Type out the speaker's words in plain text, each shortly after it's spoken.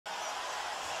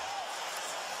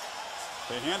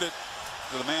They hand it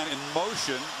to the man in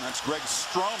motion. That's Greg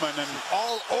Stroman, and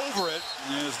all over it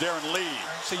is Darren Lee.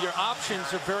 So your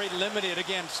options are very limited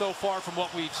again so far from what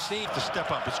we've seen. To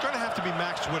step up, it's going to have to be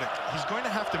Max Whittick. He's going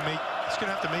to have to make. He's going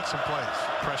to have to make some plays.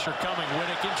 Pressure coming.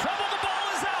 Whittick in trouble. The ball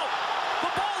is out.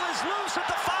 The ball is loose at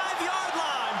the 5-yard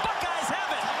line. Buckeyes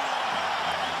have it.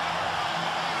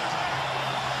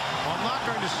 Well, I'm not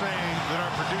going to say that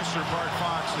our producer Bart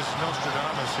Fox is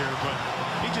Nostradamus here, but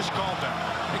he just called that.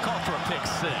 They called for a pick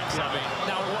 6. I mean,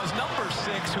 now it was number 6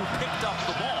 who picked up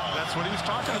the ball. That's what he was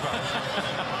talking about.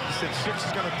 He said 6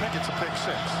 is going to pick. It's a pick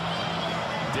 6.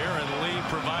 Darren Lee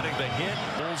providing the hit.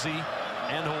 Woolsey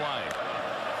and Hawaii.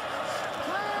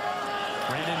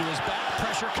 Ran into his back.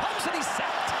 Pressure comes and he's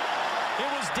sacked. It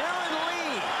was Darren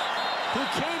Lee who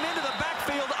came into the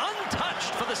backfield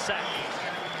untouched for the sack.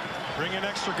 Bring an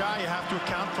extra guy, you have to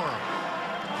account for him.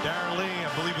 Darren Lee,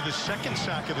 I believe, with his 2nd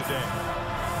sack of the day.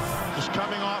 Just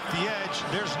coming off the edge,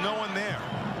 there's no one there.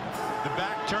 The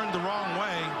back turned the wrong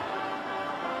way.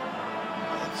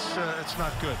 It's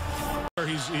not good.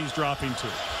 He's dropping to.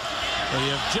 They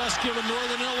have just given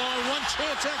Northern Illinois one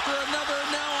chance after another,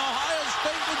 and now Ohio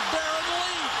State with Darren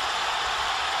Lee.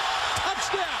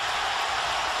 Touchdown.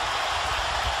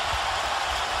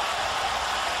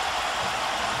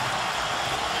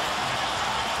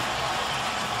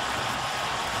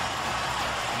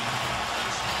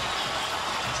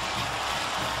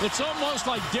 It's almost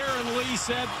like Darren Lee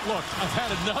said, look, I've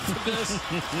had enough of this.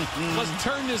 Let's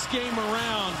turn this game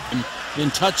around.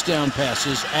 In touchdown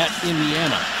passes at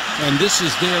Indiana. And this is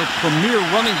their premier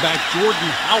running back, Jordan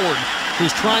Howard,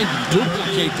 who's trying to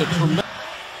duplicate the tremendous.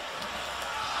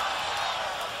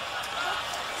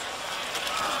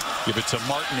 Give it to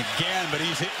Martin again, but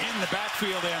he's in the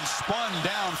backfield and spun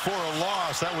down for a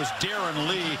loss. That was Darren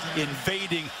Lee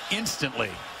invading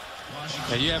instantly.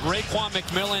 And you have Raekwon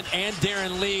McMillan and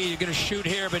Darren Lee. You're going to shoot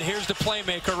here, but here's the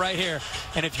playmaker right here.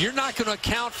 And if you're not going to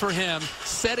account for him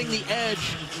setting the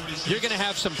edge, you're going to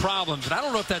have some problems. And I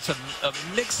don't know if that's a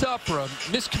mix-up or a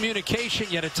miscommunication.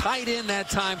 You had a tight end that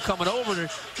time coming over.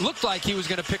 It looked like he was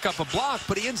going to pick up a block,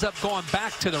 but he ends up going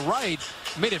back to the right.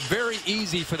 Made it very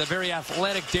easy for the very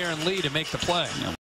athletic Darren Lee to make the play.